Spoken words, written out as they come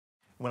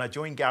When I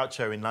joined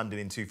Gaucho in London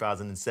in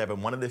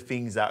 2007, one of the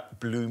things that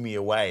blew me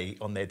away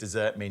on their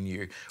dessert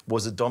menu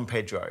was a Dom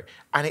Pedro.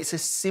 And it's a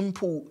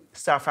simple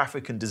South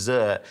African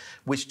dessert,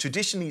 which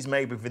traditionally is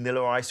made with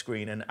vanilla ice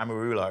cream and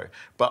amarula.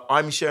 But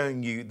I'm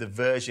showing you the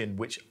version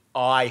which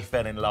I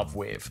fell in love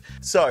with.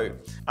 So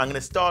I'm gonna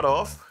start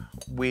off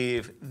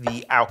with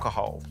the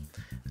alcohol.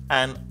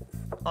 And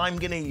I'm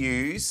gonna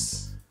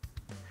use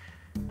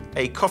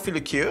a coffee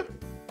liqueur,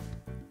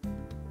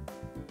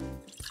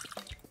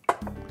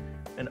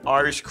 an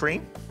Irish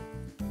cream,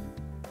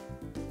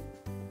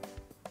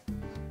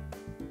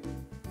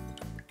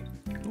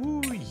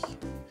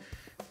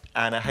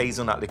 and a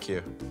hazelnut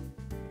liqueur.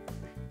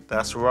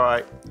 That's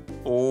right,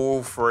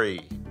 all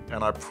three.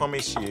 And I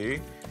promise you,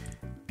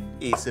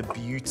 it's a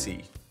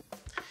beauty.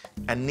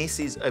 And this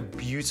is a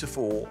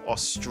beautiful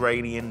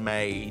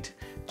Australian-made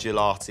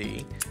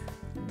gelati,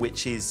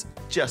 which is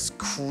just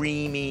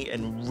creamy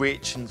and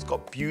rich, and it's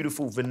got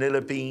beautiful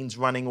vanilla beans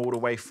running all the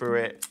way through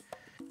it.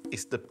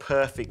 It's the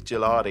perfect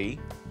gelati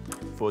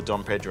for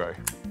Dom Pedro.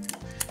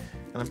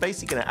 And I'm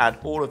basically gonna add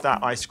all of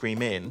that ice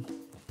cream in,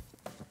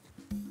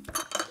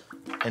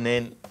 and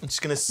then I'm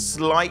just gonna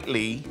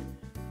slightly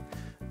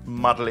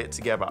muddle it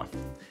together.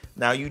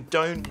 Now, you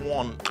don't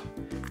want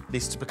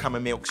this to become a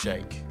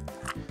milkshake.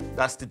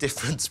 That's the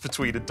difference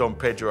between a Dom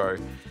Pedro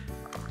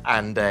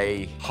and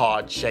a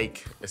hard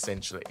shake,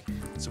 essentially.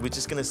 So we're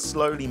just gonna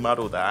slowly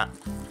muddle that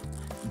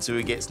until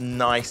it gets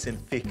nice and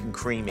thick and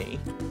creamy.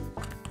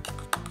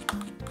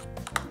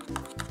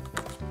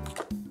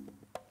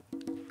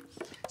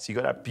 So you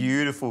got that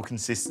beautiful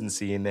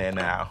consistency in there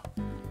now.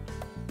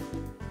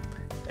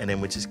 And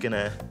then we're just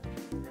gonna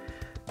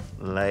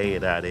lay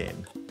that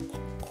in.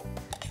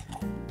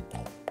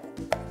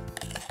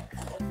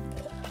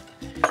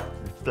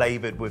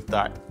 Flavored with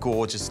that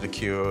gorgeous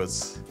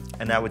liqueurs.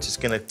 And now we're just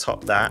gonna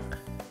top that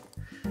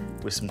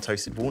with some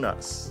toasted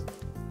walnuts.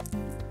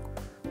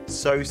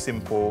 So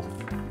simple,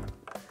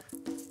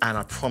 and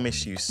I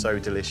promise you, so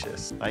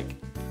delicious. Like,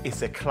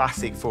 it's a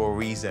classic for a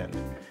reason.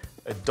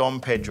 A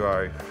Dom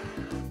Pedro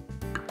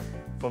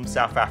from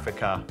South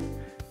Africa.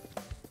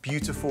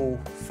 Beautiful,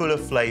 full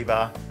of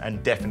flavor,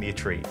 and definitely a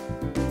treat.